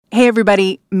Hey,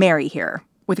 everybody, Mary here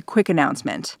with a quick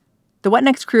announcement. The What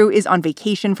Next crew is on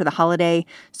vacation for the holiday,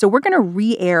 so we're going to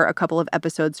re-air a couple of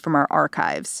episodes from our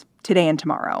archives today and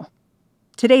tomorrow.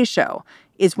 Today's show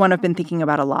is one I've been thinking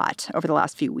about a lot over the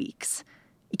last few weeks.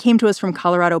 It came to us from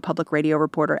Colorado Public Radio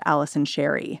reporter Allison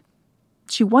Sherry.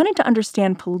 She wanted to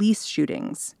understand police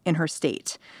shootings in her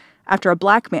state after a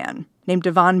Black man named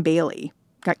Devon Bailey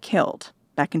got killed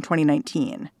back in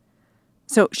 2019.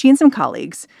 So she and some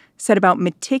colleagues set about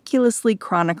meticulously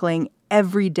chronicling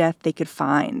every death they could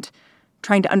find,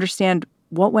 trying to understand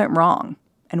what went wrong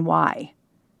and why.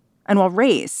 And while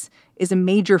race is a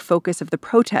major focus of the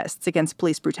protests against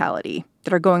police brutality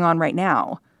that are going on right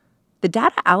now, the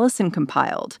data Allison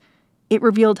compiled, it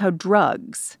revealed how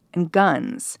drugs and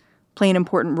guns play an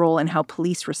important role in how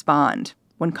police respond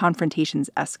when confrontations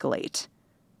escalate.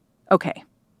 Okay,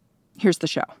 here's the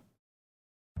show.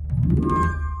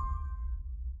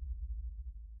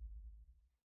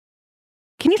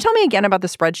 Can you tell me again about the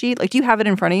spreadsheet? Like, do you have it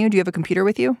in front of you? Do you have a computer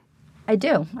with you? I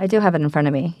do. I do have it in front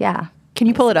of me, yeah. Can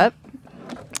you pull it up?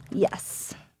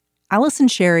 Yes. Allison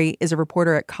Sherry is a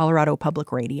reporter at Colorado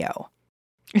Public Radio.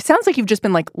 It sounds like you've just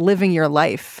been, like, living your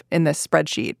life in this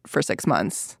spreadsheet for 6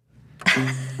 months.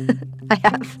 I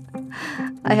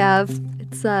have.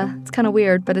 It's kind of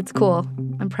weird, but it's cool.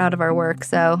 I'm proud of our work,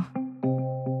 so.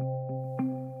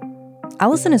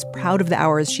 Allison is proud of the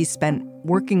hours she spent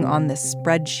working on this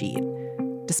spreadsheet,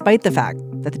 despite the fact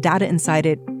that the data inside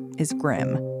it is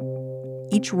grim.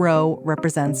 Each row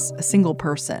represents a single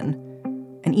person,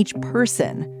 and each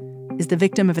person is the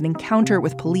victim of an encounter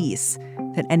with police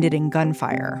that ended in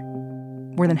gunfire.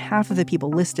 More than half of the people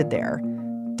listed there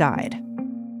died.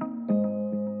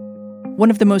 One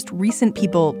of the most recent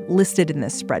people listed in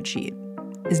this spreadsheet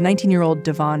is 19-year-old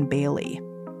Devon Bailey.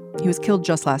 He was killed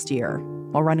just last year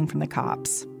while running from the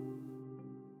cops.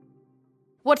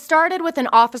 What started with an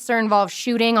officer-involved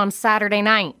shooting on Saturday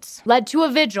night led to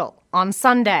a vigil on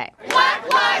Sunday. Black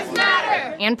Lives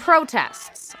Matter! And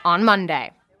protests on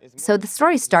Monday. So the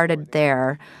story started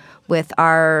there with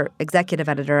our executive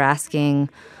editor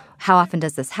asking, how often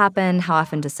does this happen? How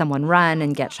often does someone run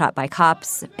and get shot by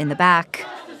cops in the back?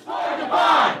 Justice for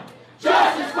Devon!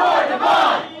 Justice for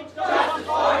Devon! Justice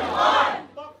for Devon!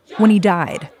 When he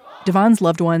died, Devon's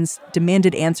loved ones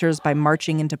demanded answers by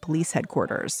marching into police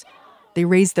headquarters. They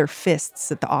raised their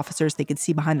fists at the officers they could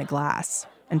see behind the glass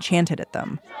and chanted at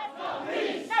them. No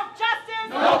peace! No justice!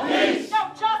 No peace! No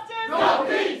justice! No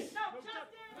peace!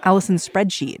 Allison's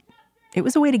spreadsheet, it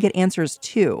was a way to get answers,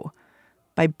 too,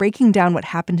 by breaking down what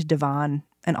happened to Devon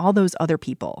and all those other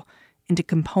people into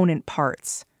component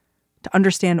parts to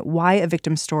understand why a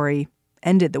victim's story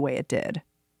ended the way it did.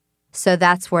 So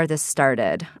that's where this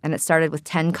started. And it started with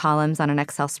 10 columns on an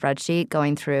Excel spreadsheet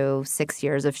going through 6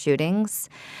 years of shootings.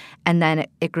 And then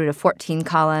it grew to 14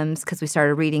 columns because we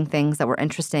started reading things that were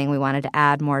interesting. We wanted to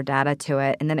add more data to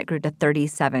it. And then it grew to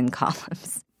 37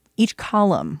 columns. Each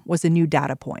column was a new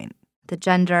data point. The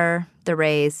gender, the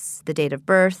race, the date of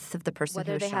birth of the person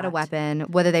who was shot. Whether they had a weapon,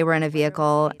 whether they were in a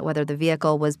vehicle, whether the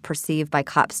vehicle was perceived by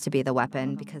cops to be the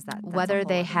weapon, because whether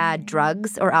they had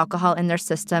drugs or alcohol in their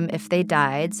system if they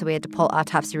died. So we had to pull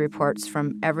autopsy reports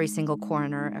from every single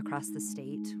coroner across the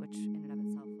state, which in and of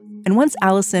itself was... And once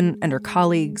Allison and her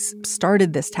colleagues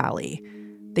started this tally,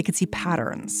 they could see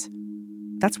patterns.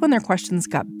 That's when their questions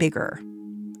got bigger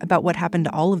about what happened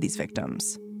to all of these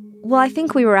victims. Well, I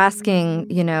think we were asking,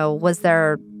 was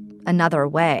there another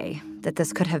way that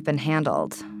this could have been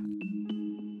handled?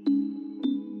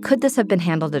 Could this have been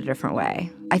handled a different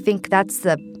way? I think that's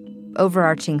the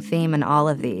overarching theme in all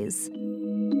of these.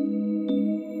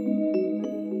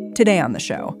 Today on the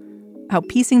show, how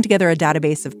piecing together a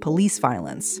database of police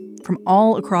violence from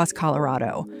all across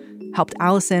Colorado helped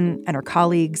Allison and her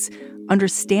colleagues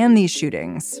understand these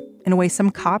shootings in a way some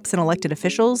cops and elected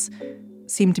officials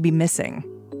seem to be missing.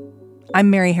 I'm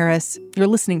Mary Harris. You're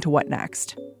listening to What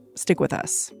Next? Stick with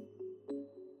us.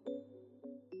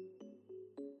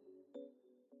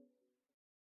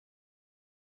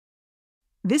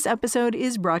 This episode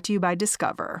is brought to you by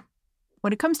Discover.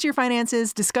 When it comes to your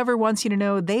finances, Discover wants you to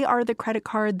know they are the credit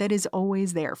card that is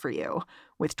always there for you.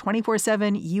 With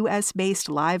 24/7 U.S.-based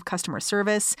live customer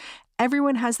service,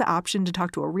 everyone has the option to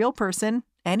talk to a real person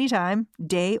anytime,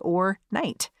 day or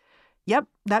night. Yep,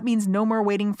 that means no more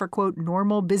waiting for, quote,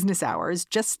 normal business hours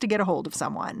just to get a hold of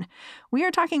someone. We are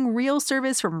talking real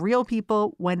service from real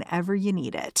people whenever you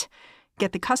need it.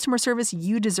 Get the customer service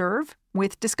you deserve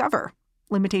with Discover.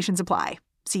 Limitations apply.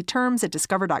 See terms at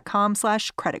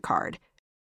discover.com/creditcard.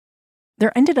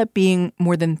 There ended up being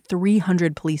more than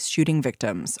 300 police shooting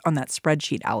victims on that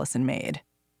spreadsheet Allison made.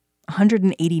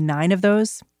 189 of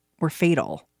those were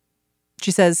fatal.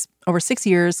 She says over 6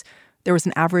 years, there was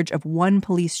an average of one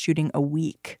police shooting a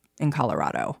week in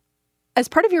Colorado. As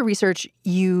part of your research,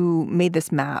 you made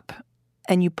this map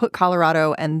and you put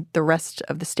Colorado and the rest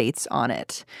of the states on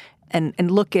it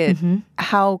and look at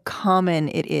how common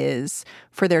it is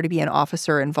for there to be an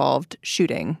officer-involved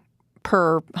shooting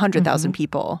per 100,000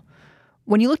 people.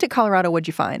 When you looked at Colorado, what'd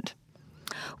you find?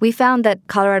 We found that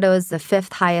Colorado is has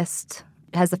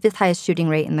the fifth highest shooting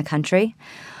rate in the country.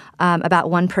 About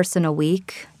one person a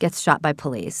week gets shot by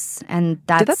police. And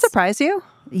did that surprise you?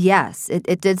 Yes,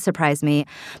 it did surprise me.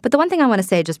 But the one thing I want to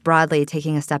say just broadly,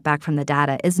 taking a step back from the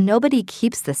data, is nobody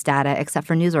keeps this data except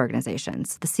for news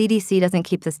organizations. The CDC doesn't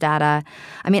keep this data.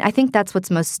 I mean, I think that's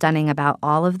what's most stunning about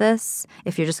all of this,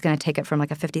 if you're just going to take it from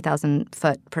like a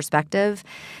 50,000-foot perspective,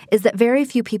 is that very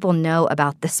few people know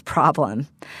about this problem.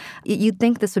 You'd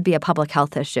think this would be a public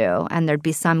health issue and there'd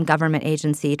be some government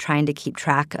agency trying to keep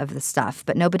track of the stuff,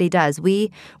 but nobody does. We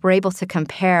were able to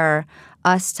compare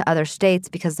us to other states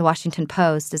because the Washington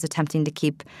Post is attempting to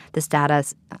keep this data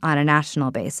on a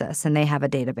national basis, and they have a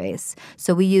database.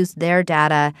 So we used their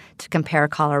data to compare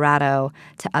Colorado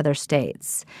to other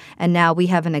states. And now we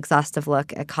have an exhaustive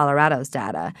look at Colorado's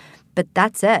data. But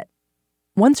that's it.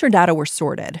 Once her data were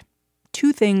sorted,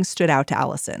 two things stood out to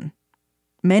Allison.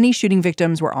 Many shooting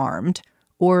victims were armed,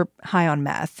 or high on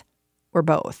meth, or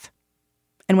both.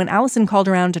 And when Allison called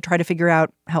around to try to figure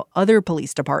out how other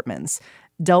police departments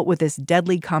dealt with this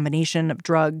deadly combination of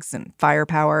drugs and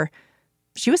firepower,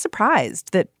 she was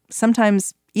surprised that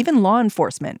sometimes even law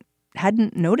enforcement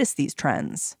hadn't noticed these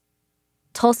trends.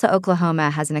 Tulsa, Oklahoma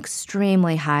has an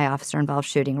extremely high officer-involved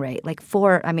shooting rate. I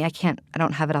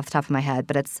don't have it off the top of my head,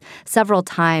 but it's several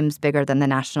times bigger than the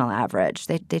national average.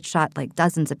 They shot like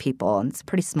dozens of people, and it's a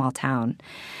pretty small town.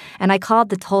 And I called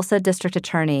the Tulsa district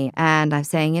attorney, and I'm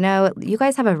saying, you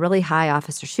guys have a really high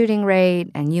officer shooting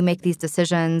rate, and you make these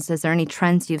decisions. Is there any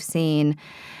trends you've seen?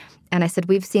 And I said,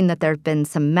 we've seen that there have been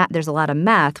there's a lot of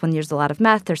meth. When there's a lot of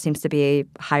meth, there seems to be a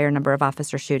higher number of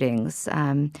officer shootings.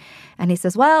 And he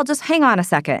says, well, just hang on a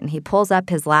second. And he pulls up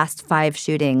his last 5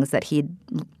 shootings that he'd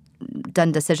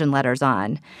done decision letters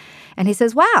on. And he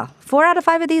says, wow, 4 out of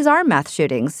 5 of these are meth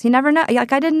shootings. You never know.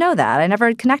 Like, I didn't know that. I never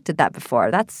had connected that before.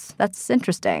 That's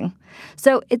interesting.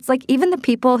 So it's like even the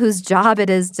people whose job it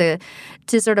is to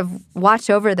sort of watch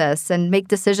over this and make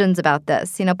decisions about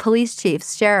this, police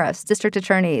chiefs, sheriffs, district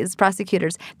attorneys,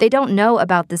 prosecutors, they don't know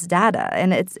about this data.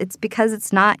 And it's because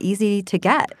it's not easy to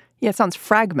get. Yeah, it sounds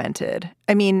fragmented.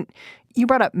 I mean, you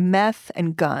brought up meth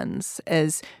and guns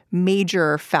as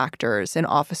major factors in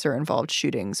officer-involved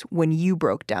shootings when you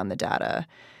broke down the data.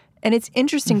 And it's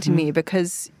interesting to me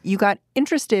because you got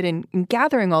interested in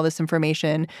gathering all this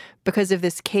information because of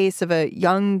this case of a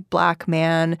young Black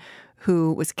man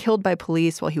who was killed by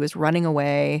police while he was running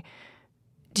away.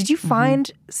 Did you find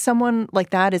someone like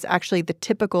that is actually the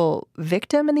typical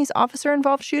victim in these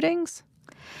officer-involved shootings?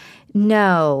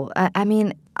 No. I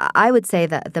mean, I would say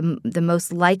that the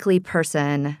most likely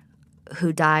person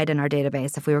who died in our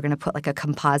database, if we were going to put like a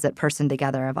composite person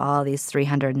together of all these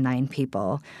 309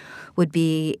 people, would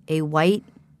be a white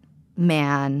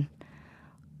man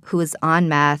who was on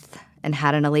meth and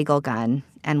had an illegal gun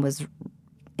and was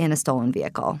in a stolen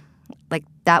vehicle. Like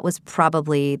that's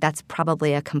probably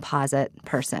a composite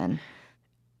person.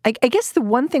 I guess the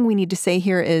one thing we need to say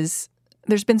here is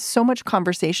there's been so much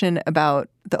conversation about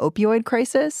the opioid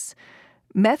crisis.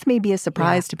 Meth may be a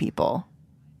surprise to people.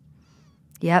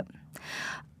 Yep.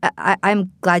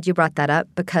 I'm glad you brought that up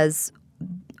because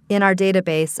in our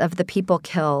database of the people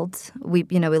killed, we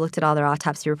looked at all their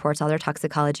autopsy reports, all their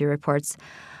toxicology reports.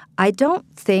 I don't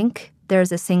think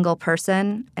there's a single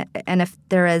person, and if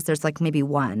there is, there's like maybe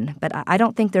one, but I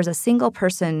don't think there's a single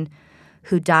person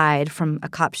who died from a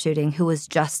cop shooting who was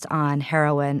just on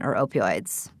heroin or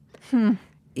opioids.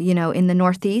 In the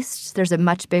Northeast, there's a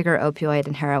much bigger opioid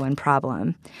and heroin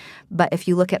problem. But if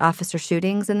you look at officer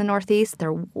shootings in the Northeast,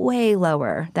 they're way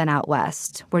lower than out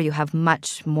west, where you have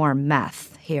much more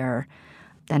meth here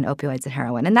than opioids and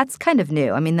heroin. And that's kind of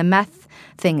new. I mean, the meth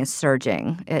thing is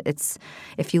surging. It's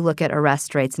if you look at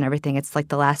arrest rates and everything, it's like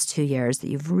the last 2 years that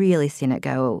you've really seen it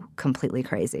go completely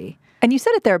crazy. And you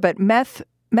said it there, but meth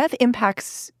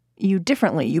impacts you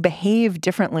differently. You behave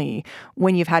differently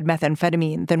when you've had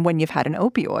methamphetamine than when you've had an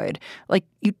opioid. Like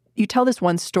you tell this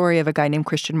one story of a guy named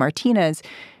Christian Martinez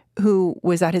who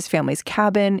was at his family's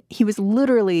cabin. He was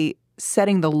literally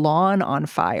setting the lawn on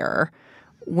fire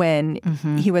when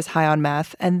he was high on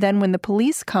meth. And then when the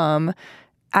police come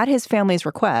at his family's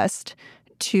request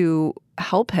to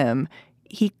help him,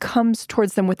 he comes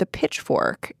towards them with a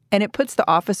pitchfork. And it puts the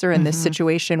officer in this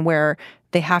situation where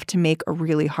they have to make a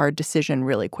really hard decision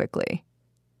really quickly.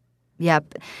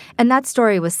 Yep. And that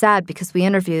story was sad because we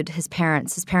interviewed his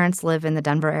parents. His parents live in the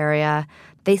Denver area.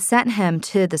 They sent him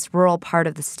to this rural part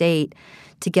of the state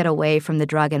to get away from the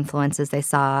drug influences they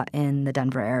saw in the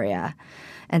Denver area.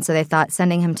 And so they thought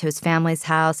sending him to his family's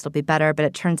house, it'll be better. But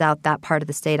it turns out that part of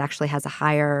the state actually has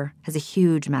a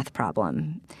huge meth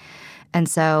problem. And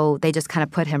so they just kind of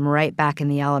put him right back in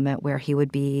the element where he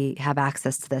would have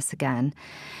access to this again.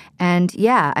 And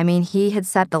yeah, I mean, he had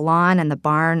set the lawn and the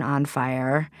barn on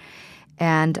fire.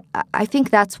 And I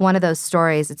think that's one of those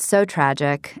stories. It's so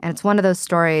tragic. And it's one of those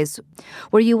stories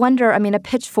where you wonder, I mean, a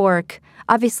pitchfork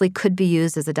obviously could be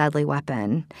used as a deadly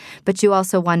weapon. But you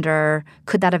also wonder,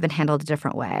 could that have been handled a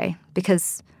different way?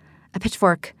 Because a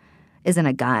pitchfork isn't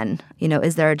a gun. You know,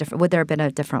 would there have been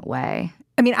a different way?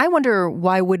 I mean, I wonder,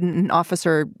 why wouldn't an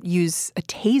officer use a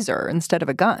taser instead of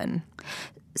a gun?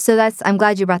 So I'm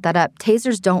glad you brought that up.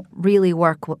 Tasers don't really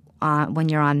work when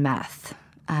you're on meth.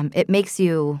 It makes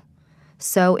you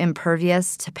so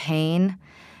impervious to pain.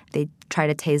 They try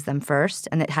to tase them first,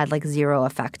 and it had like zero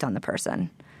effect on the person.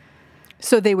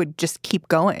 So they would just keep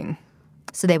going.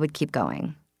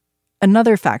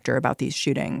 Another factor about these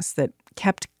shootings that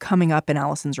kept coming up in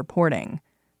Allison's reporting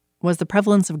was the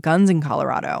prevalence of guns in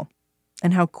Colorado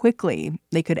and how quickly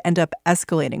they could end up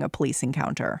escalating a police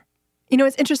encounter. You know,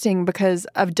 it's interesting because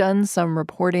I've done some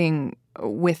reporting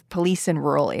with police in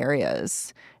rural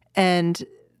areas, and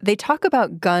they talk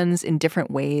about guns in different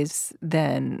ways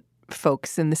than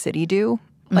folks in the city do.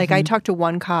 Like, I talked to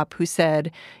one cop who said,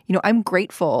 you know, I'm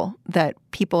grateful that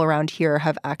people around here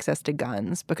have access to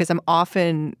guns because I'm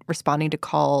often responding to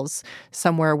calls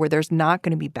somewhere where there's not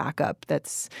going to be backup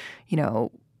that's, you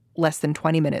know, less than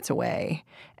 20 minutes away.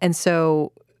 And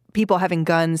so people having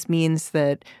guns means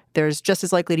that there's just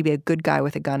as likely to be a good guy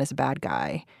with a gun as a bad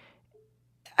guy.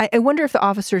 I wonder if the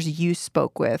officers you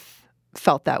spoke with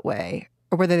felt that way,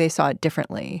 or whether they saw it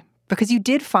differently, because you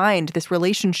did find this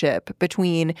relationship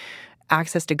between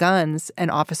access to guns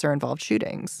and officer-involved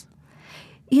shootings.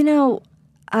 You know,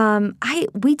 I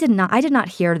did not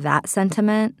hear that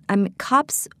sentiment. I mean,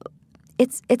 cops.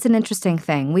 It's an interesting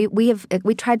thing.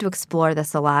 We tried to explore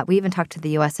this a lot. We even talked to the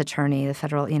U.S. attorney,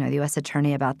 the U.S.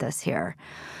 attorney about this here.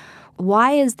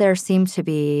 Why is there seem to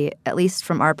be, at least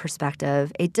from our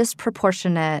perspective, a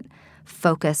disproportionate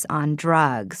focus on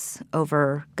drugs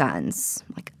over guns,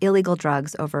 like illegal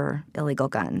drugs over illegal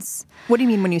guns? What do you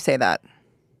mean when you say that?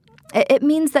 It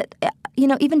means that, you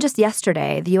know, even just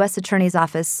yesterday, the U.S. Attorney's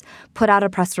Office put out a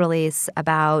press release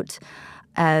about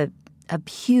a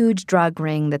huge drug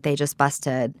ring that they just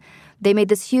busted. They made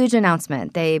this huge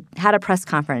announcement. They had a press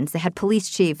conference. They had police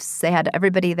chiefs. They had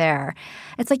everybody there.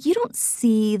 It's like you don't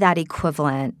see that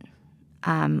equivalent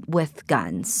with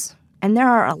guns. And there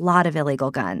are a lot of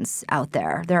illegal guns out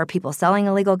there. There are people selling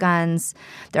illegal guns.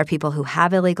 There are people who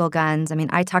have illegal guns. I mean,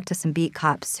 I talked to some beat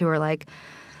cops who are like,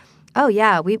 oh,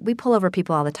 yeah, we pull over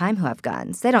people all the time who have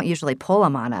guns. They don't usually pull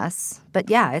them on us. But,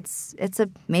 yeah, it's a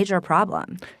major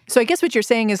problem. So I guess what you're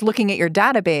saying is, looking at your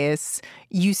database,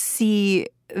 you see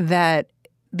that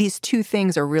these two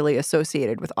things are really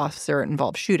associated with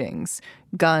officer-involved shootings,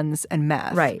 guns and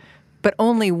meth. Right. But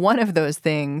only one of those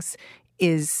things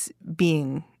is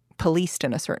being policed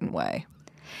in a certain way.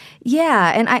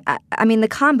 Yeah, and I mean, the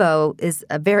combo is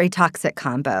a very toxic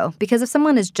combo, because if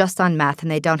someone is just on meth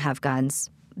and they don't have guns,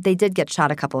 they did get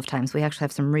shot a couple of times. We actually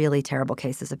have some really terrible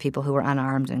cases of people who were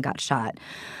unarmed and got shot.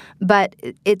 But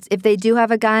it's if they do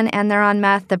have a gun and they're on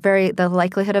meth, the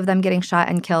likelihood of them getting shot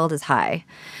and killed is high.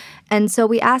 And so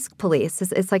we ask police,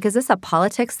 it's like, is this a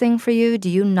politics thing for you? Do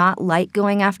you not like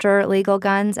going after illegal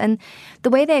guns? And the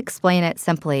way they explain it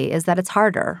simply is that it's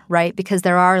harder, right? Because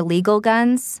there are legal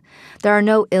guns. There are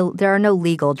no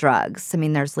legal drugs. I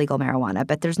mean, there's legal marijuana,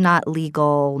 but there's not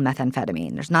legal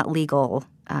methamphetamine. There's not legal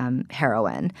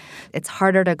heroin. It's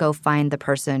harder to go find the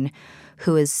person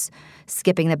who is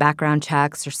skipping the background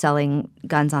checks or selling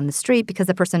guns on the street, because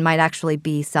the person might actually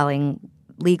be selling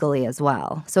legally as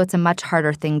well. So it's a much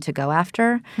harder thing to go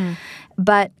after.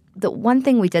 But the one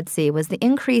thing we did see was the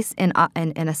increase in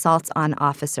assaults on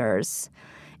officers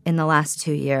in the last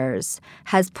 2 years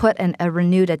has put a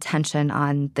renewed attention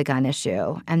on the gun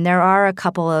issue. And there are a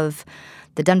couple of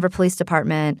the Denver Police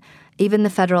Department, even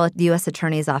the U.S.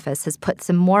 Attorney's Office has put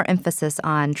some more emphasis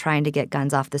on trying to get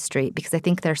guns off the street, because I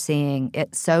think they're seeing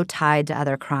it so tied to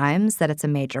other crimes that it's a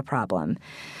major problem.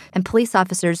 And police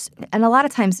officers, and a lot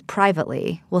of times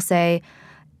privately, will say,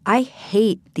 I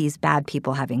hate these bad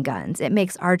people having guns. It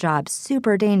makes our job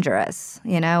super dangerous.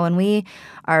 You know, when we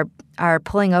are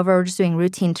pulling over, we're just doing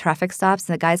routine traffic stops,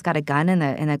 and the guy's got a gun in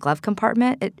a glove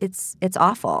compartment. It's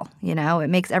awful. You know, it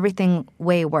makes everything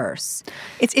way worse.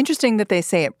 It's interesting that they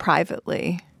say it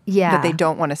privately. that they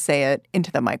don't want to say it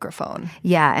into the microphone.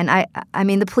 Yeah, and I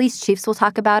mean, the police chiefs will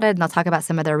talk about it, and they'll talk about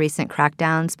some of their recent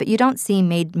crackdowns, but you don't see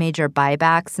major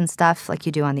buybacks and stuff like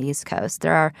you do on the East Coast.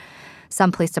 There are some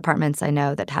police departments I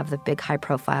know that have the big high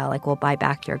profile, like, we'll buy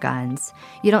back your guns.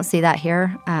 You don't see that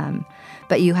here,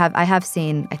 but I have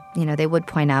seen, they would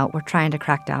point out we're trying to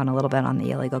crack down a little bit on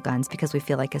the illegal guns because we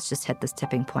feel like it's just hit this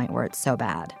tipping point where it's so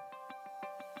bad.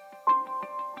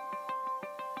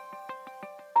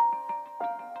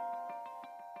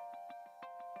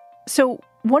 So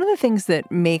one of the things that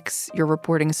makes your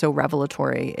reporting so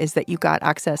revelatory is that you got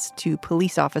access to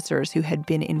police officers who had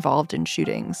been involved in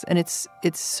shootings. And it's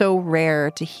so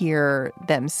rare to hear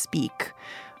them speak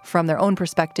from their own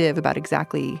perspective about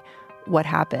exactly what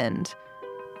happened.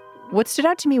 What stood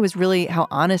out to me was really how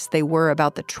honest they were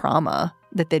about the trauma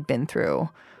that they'd been through.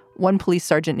 One police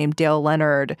sergeant named Dale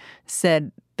Leonard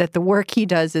said that the work he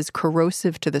does is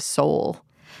corrosive to the soul.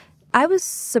 I was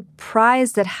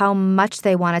surprised at how much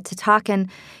they wanted to talk. And,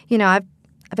 I've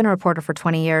been a reporter for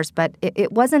 20 years, but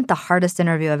it wasn't the hardest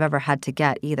interview I've ever had to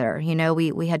get either.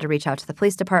 We had to reach out to the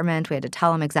police department. We had to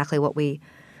tell them exactly what we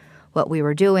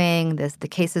were doing, the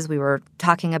cases we were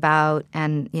talking about.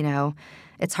 And,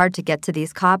 it's hard to get to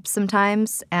these cops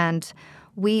sometimes. And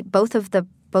both of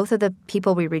the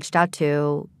people we reached out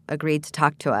to agreed to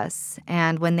talk to us.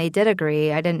 And when they did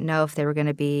agree, I didn't know if they were going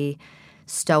to be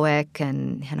stoic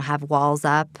and have walls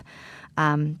up.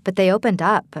 But they opened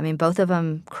up. I mean, both of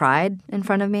them cried in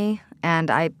front of me, and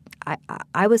I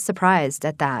was surprised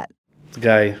at that. The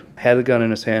guy had a gun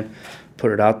in his hand,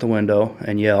 put it out the window,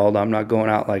 and yelled, "I'm not going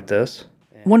out like this."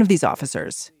 One of these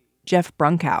officers, Jeff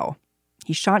Brunkow,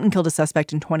 he shot and killed a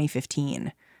suspect in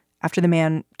 2015 after the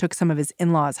man took some of his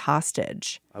in-laws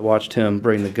hostage. I watched him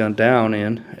bring the gun down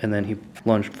in, and then he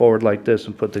lunged forward like this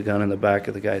and put the gun in the back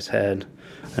of the guy's head.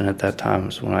 And at that time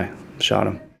was when I shot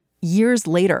him. Years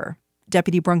later,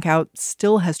 Deputy Brunkow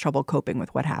still has trouble coping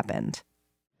with what happened.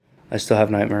 I still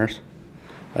have nightmares.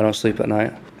 I don't sleep at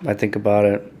night. I think about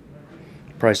it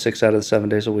probably 6 out of the 7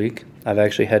 days a week. I've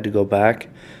actually had to go back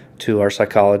to our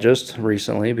psychologist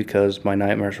recently because my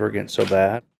nightmares were getting so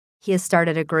bad. He has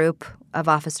started a group of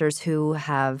officers who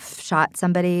have shot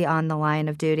somebody on the line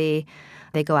of duty.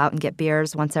 They go out and get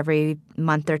beers once every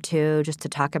month or two just to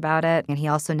talk about it. And he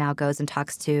also now goes and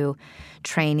talks to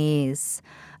trainees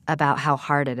about how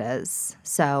hard it is.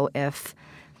 So if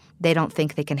they don't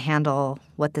think they can handle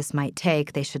what this might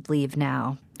take, they should leave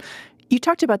now. You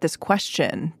talked about this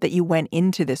question that you went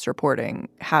into this reporting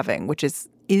having, which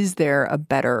is there a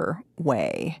better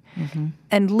way? Mm-hmm.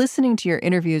 And listening to your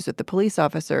interviews with the police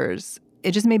officers,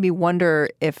 it just made me wonder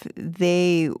if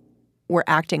they were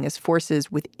acting as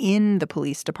forces within the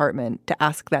police department to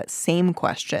ask that same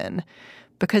question,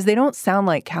 because they don't sound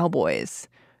like cowboys.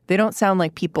 They don't sound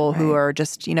like people who are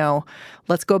just,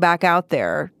 let's go back out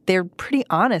there. They're pretty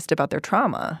honest about their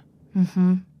trauma.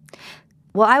 Mm-hmm.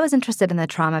 Well, I was interested in the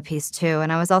trauma piece, too,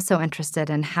 and I was also interested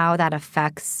in how that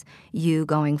affects you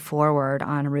going forward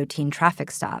on routine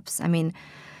traffic stops. I mean,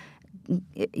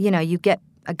 you get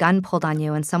a gun pulled on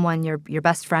you and someone, your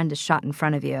best friend, is shot in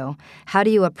front of you. How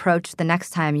do you approach the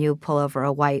next time you pull over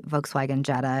a white Volkswagen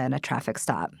Jetta in a traffic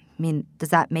stop? I mean, does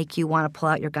that make you want to pull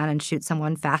out your gun and shoot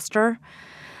someone faster?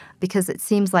 Because it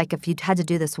seems like if you had to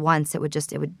do this once, it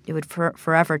would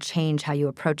forever change how you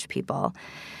approach people.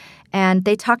 And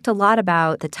they talked a lot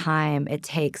about the time it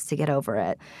takes to get over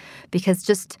it, because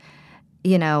just,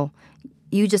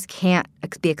 you just can't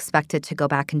be expected to go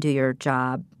back and do your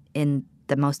job in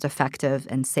the most effective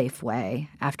and safe way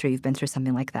after you've been through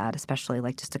something like that, especially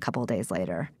like just a couple of days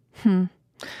later.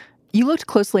 You looked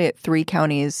closely at 3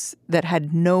 counties that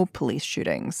had no police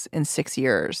shootings in 6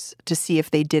 years to see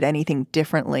if they did anything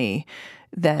differently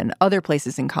than other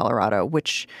places in Colorado,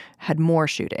 which had more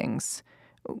shootings.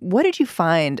 What did you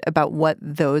find about what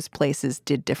those places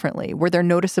did differently? Were there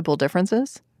noticeable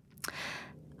differences?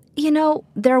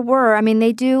 There were. I mean,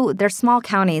 they're small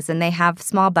counties and they have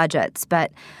small budgets,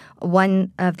 but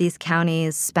one of these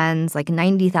counties spends like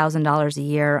 $90,000 a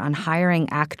year on hiring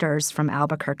actors from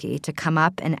Albuquerque to come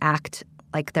up and act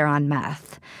like they're on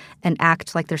meth and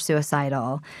act like they're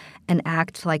suicidal and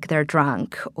act like they're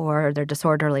drunk or they're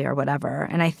disorderly or whatever.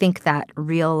 And I think that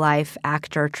real-life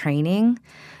actor training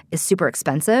is super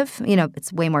expensive.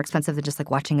 It's way more expensive than just like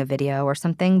watching a video or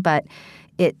something, but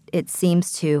it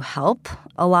seems to help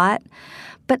a lot.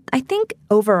 But I think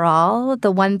overall,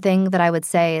 the one thing that I would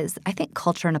say is I think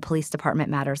culture in a police department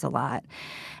matters a lot.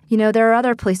 There are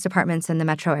other police departments in the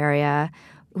metro area.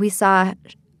 We saw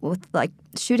with like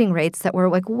shooting rates that were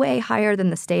like way higher than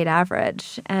the state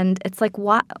average. And it's like,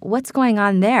 what's going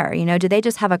on there? You know, do they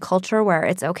just have a culture where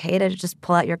it's okay to just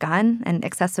pull out your gun and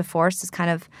excessive force is kind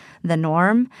of the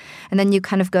norm? And then you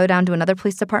kind of go down to another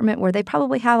police department where they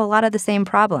probably have a lot of the same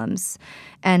problems.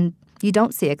 And you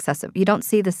don't see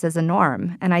this as a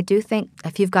norm. And I do think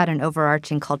if you've got an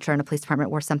overarching culture in a police department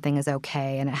where something is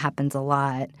okay and it happens a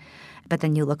lot, but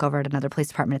then you look over at another police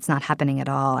department, it's not happening at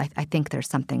all. I think there's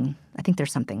something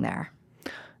there.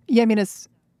 Yeah, I mean, as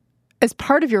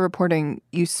part of your reporting,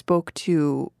 you spoke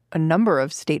to a number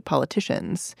of state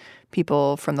politicians,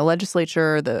 people from the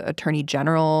legislature, the attorney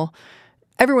general.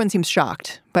 Everyone seems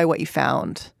shocked by what you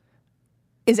found.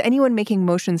 Is anyone making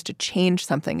motions to change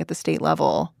something at the state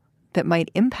level that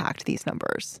might impact these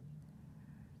numbers?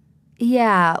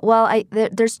 Yeah, well,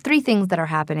 there's three things that are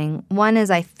happening. One is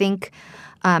I think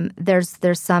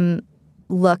there's some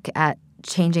look at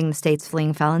changing the state's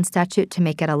fleeing felon statute to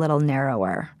make it a little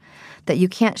narrower, that you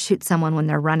can't shoot someone when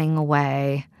they're running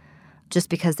away just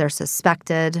because they're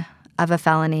suspected of a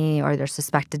felony or they're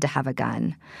suspected to have a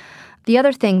gun. The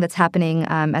other thing that's happening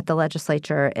at the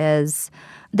legislature is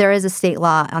there is a state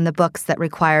law on the books that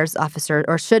requires officers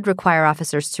or should require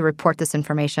officers to report this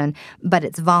information, but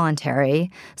it's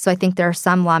voluntary. So I think there are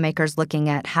some lawmakers looking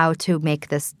at how to make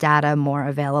this data more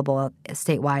available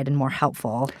statewide and more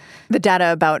helpful. The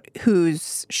data about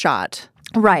who's shot.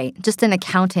 Right. Just an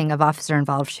accounting of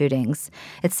officer-involved shootings.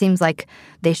 It seems like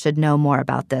they should know more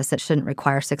about this. It shouldn't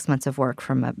require 6 months of work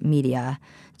from media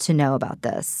to know about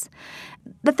this.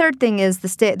 The third thing is the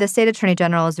state attorney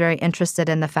general is very interested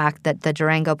in the fact that the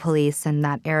Durango police in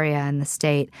that area in the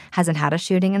state hasn't had a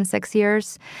shooting in 6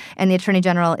 years. And the attorney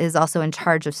general is also in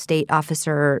charge of state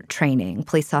officer training,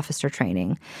 police officer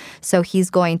training. So he's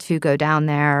going to go down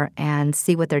there and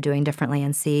see what they're doing differently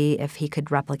and see if he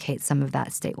could replicate some of that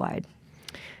statewide.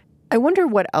 I wonder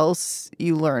what else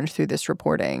you learned through this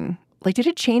reporting. Like, did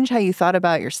it change how you thought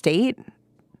about your state?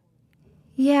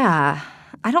 Yeah.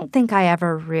 I don't think I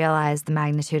ever realized the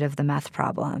magnitude of the meth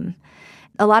problem.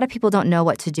 A lot of people don't know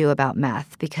what to do about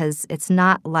meth because it's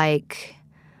not like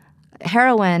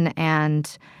heroin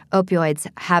and opioids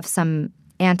have some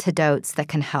antidotes that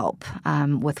can help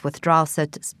with withdrawal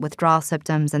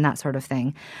symptoms and that sort of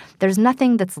thing. There's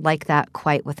nothing that's like that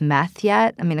quite with meth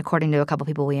yet. I mean, according to a couple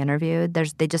people we interviewed,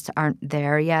 they just aren't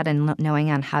there yet in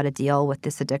knowing on how to deal with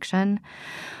this addiction.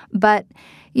 But,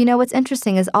 you know, what's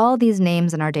interesting is all these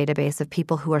names in our database of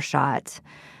people who are shot,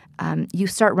 you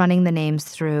start running the names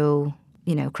through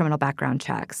criminal background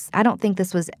checks. I don't think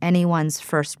this was anyone's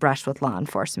first brush with law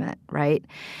enforcement, right?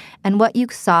 And what you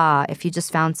saw if you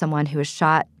just found someone who was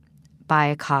shot by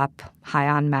a cop high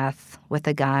on meth with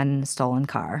a gun, stolen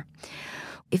car,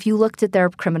 if you looked at their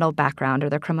criminal background or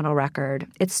their criminal record,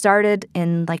 it started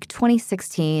in like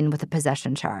 2016 with a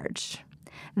possession charge.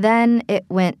 Then it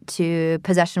went to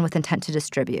possession with intent to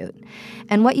distribute.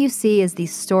 And what you see is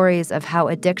these stories of how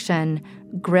addiction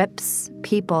grips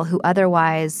people who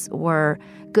otherwise were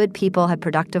good people, had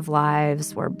productive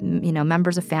lives, were,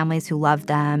 members of families who loved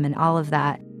them and all of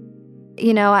that.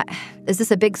 Is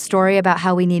this a big story about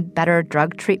how we need better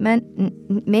drug treatment?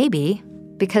 Maybe,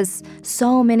 because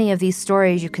so many of these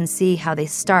stories you can see how they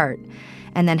start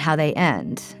and then how they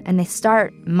end. And they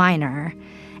start minor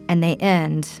and they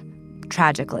end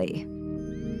tragically.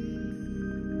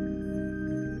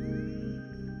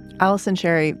 Allison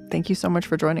Sherry, thank you so much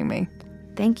for joining me.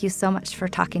 Thank you so much for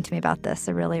talking to me about this.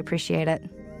 I really appreciate it.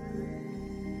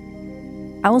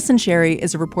 Allison Sherry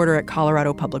is a reporter at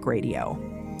Colorado Public Radio.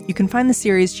 You can find the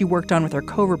series she worked on with her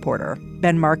co-reporter,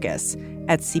 Ben Marcus,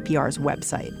 at CPR's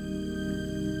website.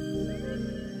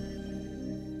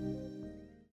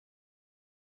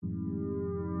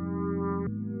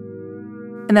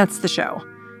 And that's the show.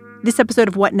 This episode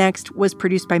of What Next was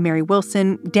produced by Mary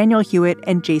Wilson, Daniel Hewitt,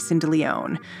 and Jason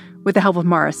DeLeon, with the help of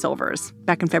Mara Silvers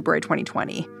back in February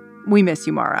 2020. We miss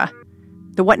you, Mara.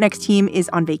 The What Next team is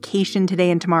on vacation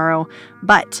today and tomorrow,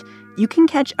 but you can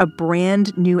catch a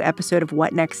brand new episode of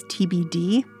What Next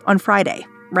TBD on Friday,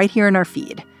 right here in our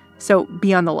feed. So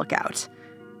be on the lookout.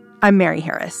 I'm Mary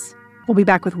Harris. We'll be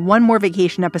back with one more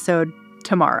vacation episode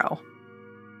tomorrow.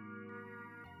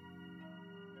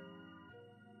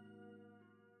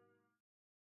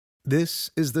 This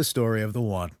is the story of the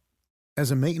one. As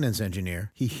a maintenance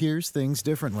engineer, he hears things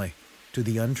differently. To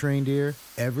the untrained ear,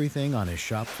 everything on his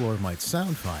shop floor might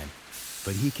sound fine,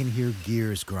 but he can hear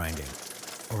gears grinding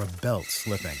or a belt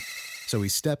slipping. So he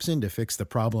steps in to fix the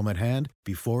problem at hand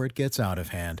before it gets out of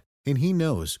hand. And he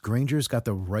knows Grainger's got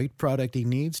the right product he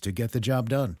needs to get the job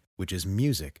done, which is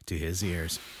music to his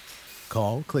ears.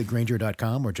 Call, click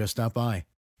Grainger.com, or just stop by.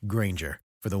 Grainger,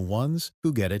 for the ones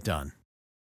who get it done.